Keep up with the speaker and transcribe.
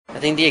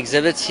think the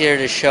exhibit's here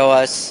to show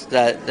us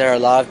that there are a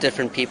lot of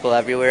different people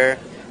everywhere,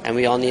 and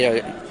we all need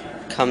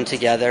to come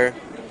together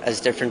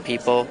as different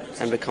people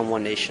and become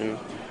one nation.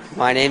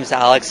 My name's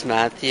Alex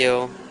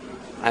Matthew.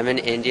 I'm an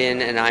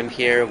Indian, and I'm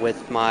here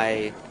with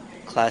my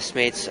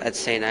classmates at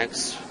St.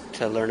 X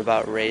to learn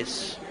about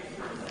race.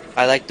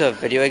 I like the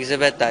video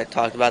exhibit that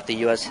talked about the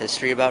U.S.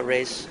 history about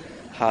race,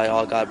 how it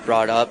all got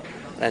brought up,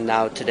 and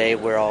now today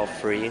we're all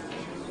free.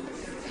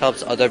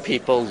 Helps other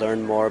people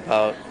learn more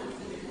about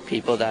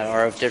people that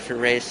are of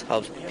different race,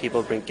 helps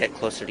people get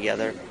closer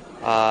together.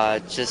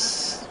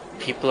 Just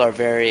people are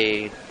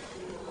very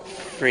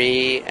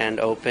free and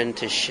open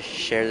to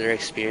share their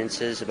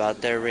experiences about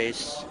their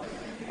race.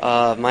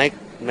 My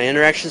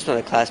interactions with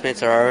my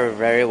classmates are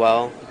very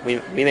well. We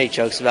make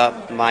jokes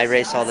about my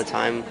race all the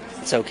time.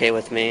 It's okay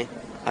with me.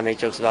 I make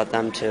jokes about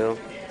them too.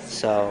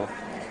 So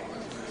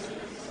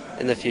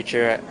in the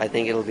future, I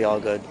think it'll be all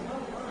good.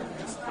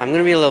 I'm going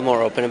to be a little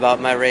more open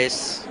about my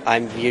race.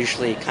 I'm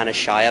usually kind of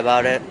shy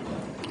about it.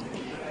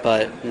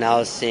 But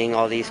now seeing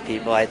all these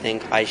people, I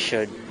think I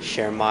should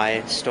share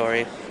my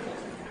story.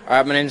 All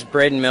right, my name's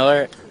Braden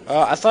Miller.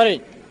 I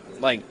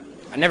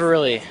never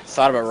really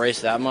thought about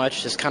race that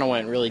much. Just kind of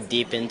went really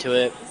deep into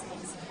it,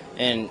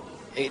 and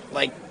it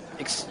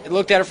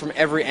looked at it from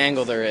every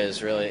angle there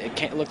is. Really,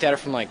 it looked at it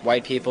from like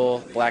white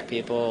people, black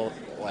people,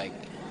 like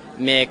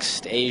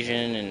mixed,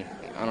 Asian, and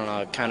I don't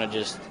know.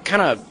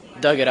 Kind of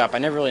dug it up. I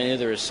never really knew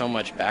there was so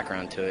much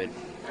background to it.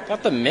 I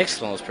thought the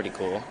mixed one was pretty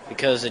cool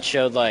because it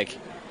showed like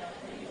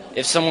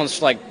if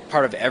someone's like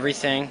part of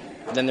everything,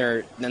 then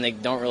they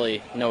don't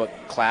really know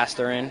what class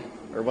they're in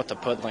or what to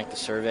put in like the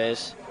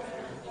surveys.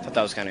 I thought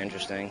that was kind of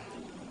interesting.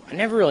 I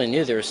never really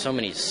knew there were so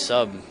many I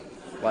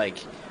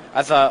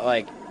thought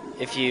like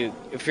if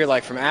you're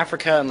like from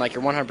Africa and like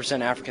you're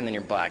 100% African, then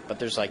you're black. But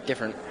there's like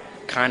different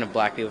kind of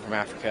black people from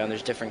Africa, and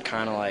there's different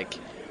kind of like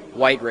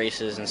white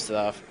races and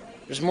stuff.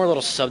 There's more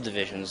little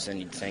subdivisions than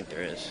you'd think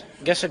there is.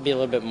 I guess I'd be a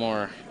little bit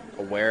more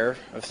aware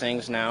of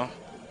things now.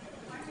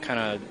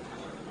 I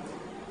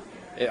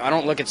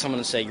don't look at someone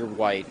and say you're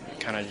white.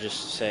 Kind of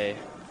just say,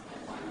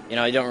 you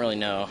don't really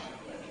know.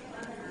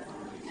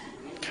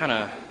 Kind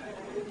of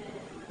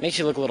makes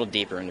you look a little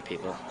deeper into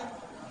people,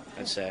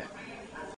 I'd say.